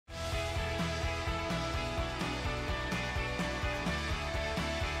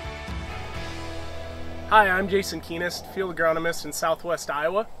Hi, I'm Jason Keenest, field agronomist in southwest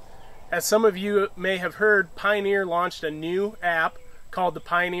Iowa. As some of you may have heard, Pioneer launched a new app called the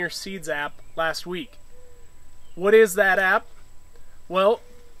Pioneer Seeds app last week. What is that app? Well,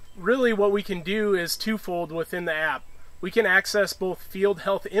 really what we can do is twofold within the app. We can access both field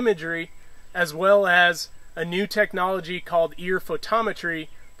health imagery as well as a new technology called ear photometry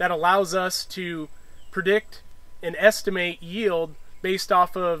that allows us to predict and estimate yield based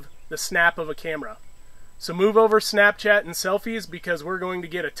off of the snap of a camera. So move over Snapchat and selfies because we're going to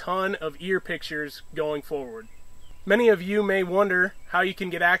get a ton of ear pictures going forward. Many of you may wonder how you can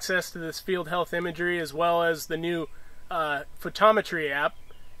get access to this field health imagery as well as the new photometry app.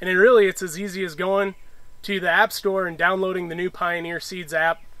 And it's as easy as going to the App Store and downloading the new Pioneer Seeds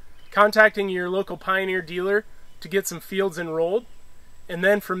app, contacting your local Pioneer dealer to get some fields enrolled, and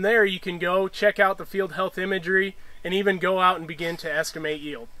then from there you can go check out the field health imagery and even go out and begin to estimate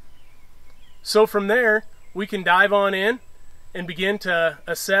yield. So from there, we can dive on in and begin to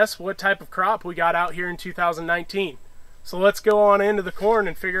assess what type of crop we got out here in 2019. So let's go on into the corn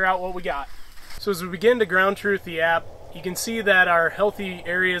and figure out what we got. So as we begin to ground truth the app, you can see that our healthy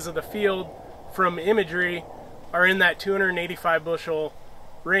areas of the field from imagery are in that 285 bushel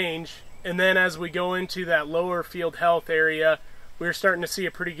range. And then as we go into that lower field health area, we're starting to see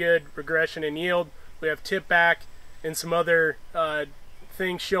a pretty good regression in yield. We have tip back and some other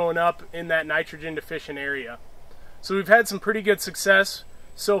things showing up in that nitrogen deficient area. So we've had some pretty good success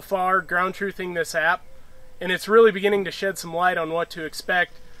so far ground truthing this app, and it's really beginning to shed some light on what to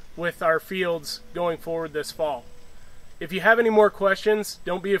expect with our fields going forward this fall. If you have any more questions,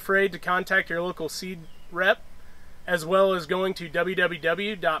 don't be afraid to contact your local seed rep, as well as going to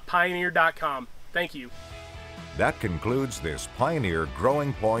www.pioneer.com. Thank you. That concludes this Pioneer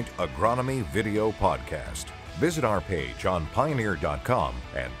Growing Point Agronomy video podcast. Visit our page on pioneer.com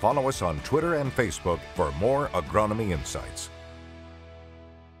and follow us on Twitter and Facebook for more agronomy insights.